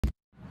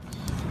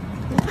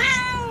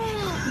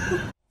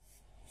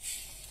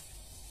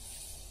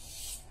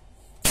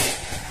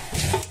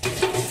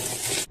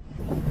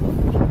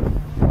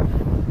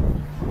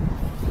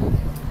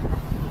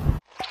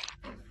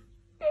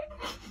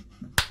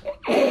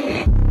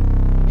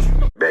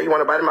You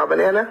want to bite of my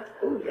banana?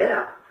 Oh,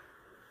 yeah.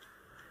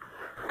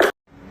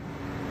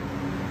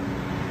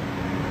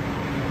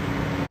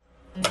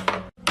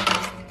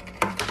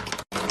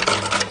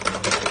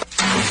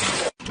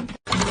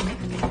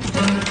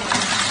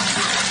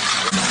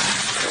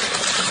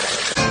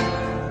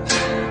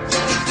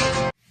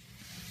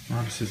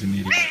 Marcus is an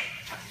idiot.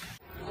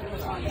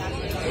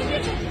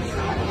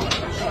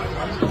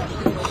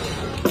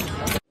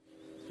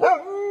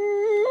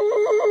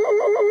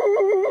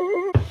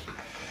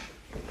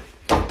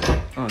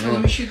 Oh, no.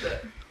 Let me shoot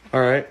that.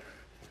 Alright.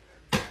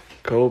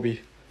 Kobe.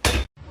 Do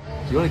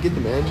you want to get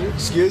the manager?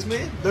 Excuse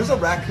me? There's a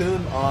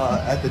raccoon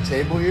at the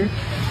table here.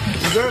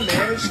 Is there a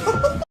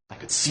manager? I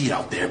could see it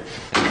out there.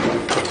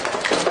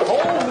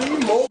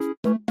 Holy moly!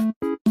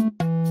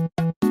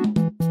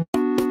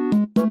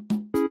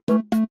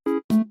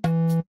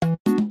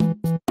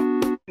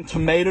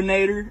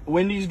 Tomatonator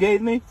Wendy's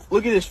gave me.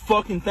 Look at this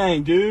fucking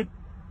thing, dude.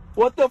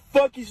 What the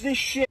fuck is this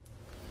shit?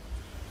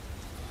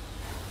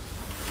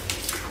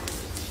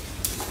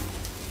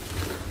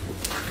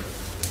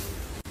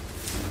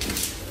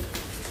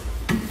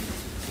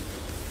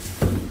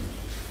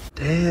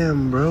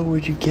 Damn, bro,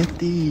 where'd you get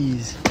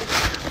these?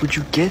 Where'd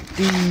you get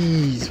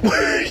these?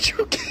 Where'd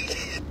you get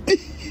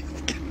these?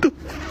 Get the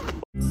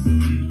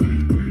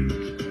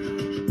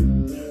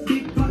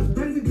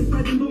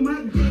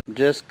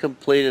Just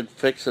completed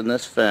fixing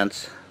this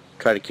fence.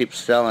 Try to keep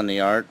selling the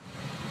art.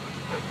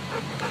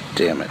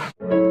 Damn it.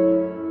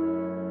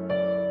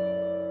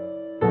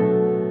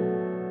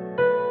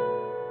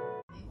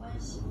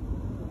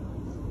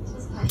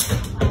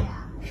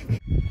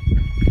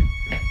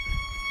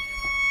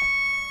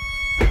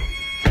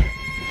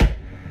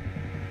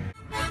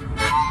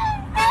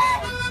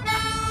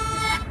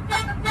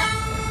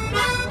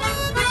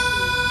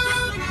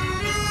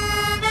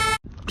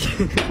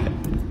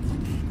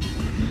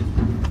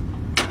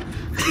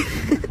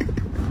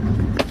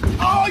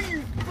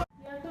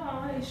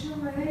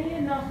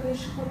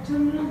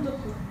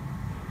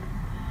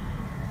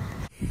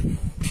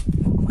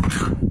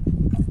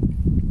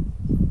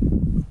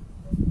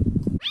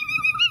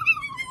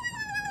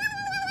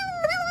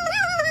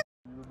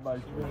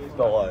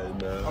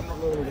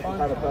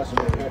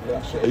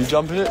 Are you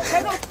jumping it?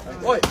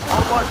 Wait,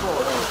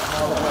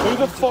 who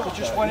the fuck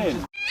just went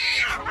in?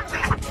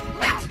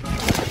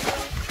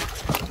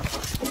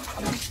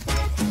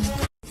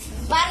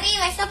 Para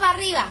arriba, está para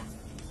arriba.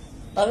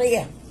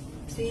 Arriba.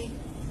 Sí.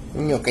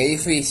 Coño, qué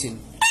difícil.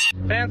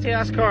 Fancy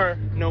ass car,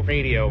 no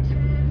radio.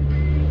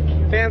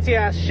 Fancy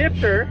ass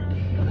shifter,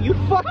 you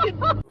fucking.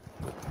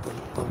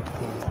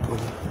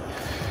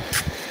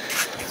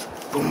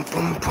 Boom,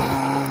 boom,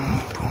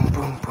 boom, boom,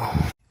 boom, boom.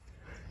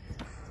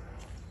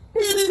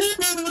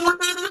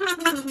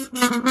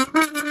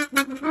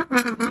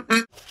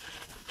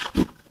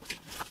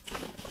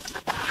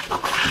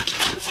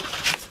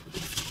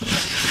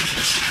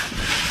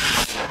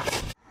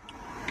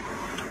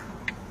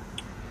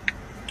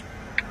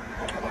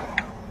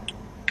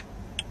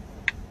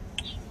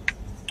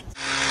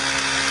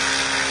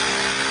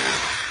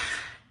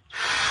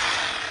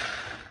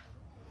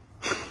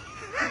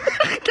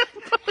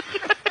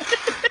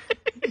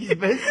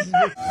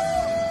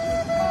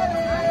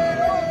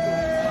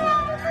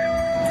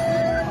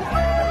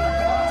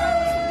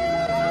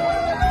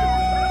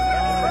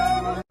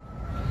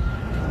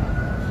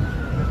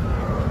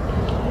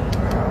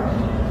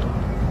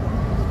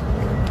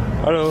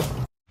 Hello.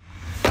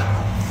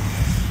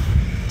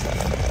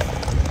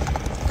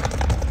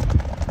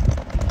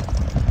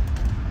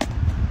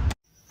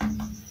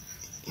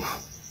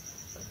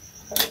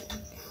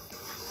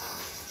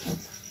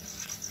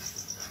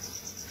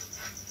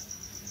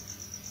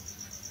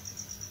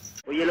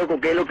 Oye, loco,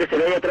 ¿qué es lo que se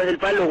ve ahí atrás del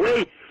palo,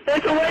 güey?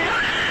 ¡Eso, güey!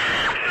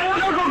 ¡Oh,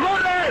 loco,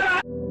 corre!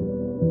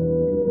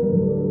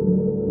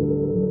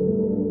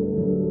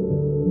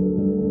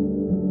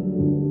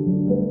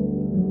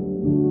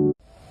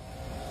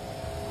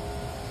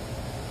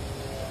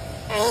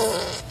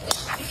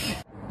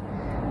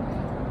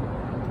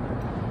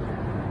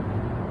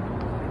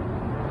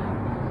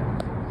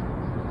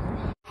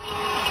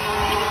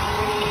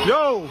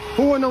 Yo,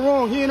 who in the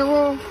wrong? He in the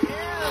wrong?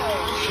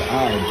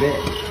 I bet.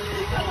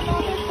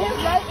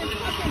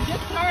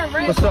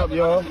 What's up,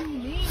 y'all?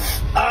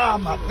 Ah,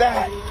 my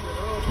back.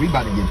 We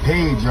about to get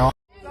paid, y'all.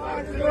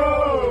 Let's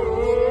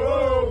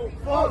go!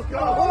 Let's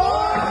go!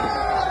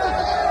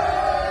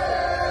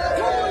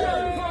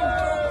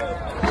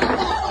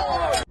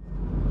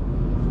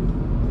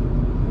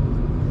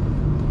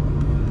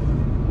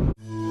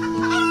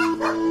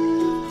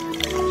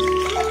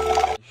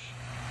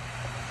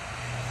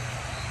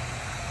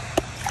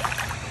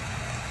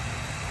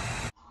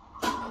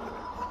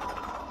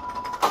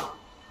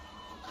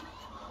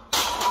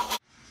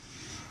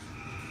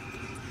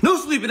 No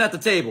sleeping at the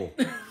table.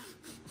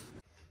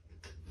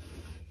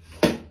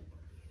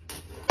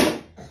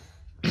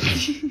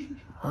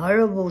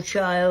 Horrible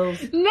child.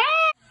 No!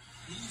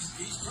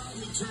 He's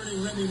probably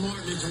turning Remy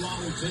Martin into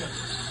Lolly Tip.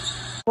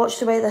 Watch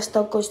the way this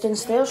dog goes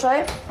downstairs,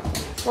 right?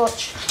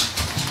 Watch.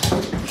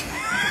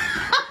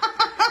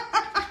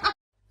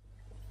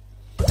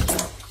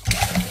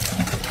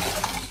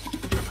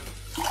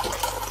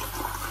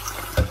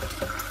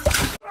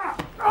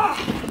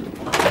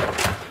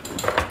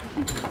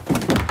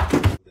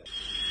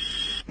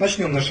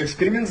 начнем наш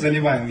эксперимент,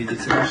 заливаем,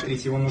 видите, наш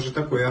видите, он уже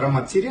такой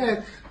аромат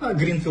теряет, а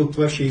Гринфилд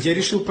вообще. Я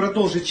решил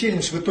продолжить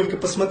челлендж, вы только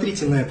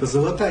посмотрите на это,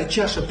 золотая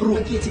чаша,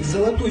 пакетик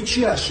золотой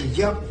чаши,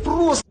 я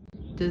просто...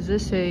 Does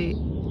this say,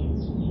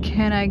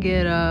 can I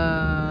get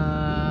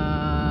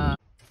a...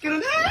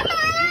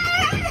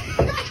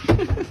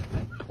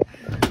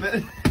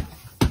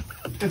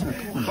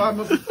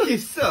 Vamos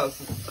kissas!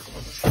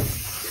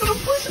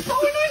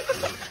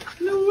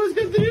 Noah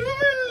ska driva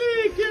med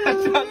leken!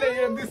 Att han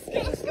lägger en disken!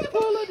 Jag ska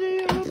hålla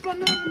dig upp och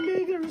när du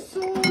ligger och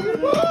sover.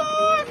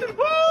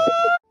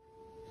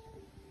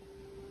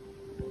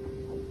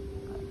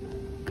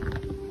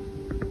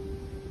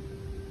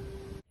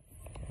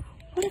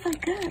 What have I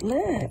got?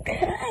 Look.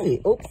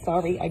 Hey. Oops,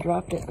 sorry. I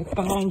dropped it. It's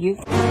behind you.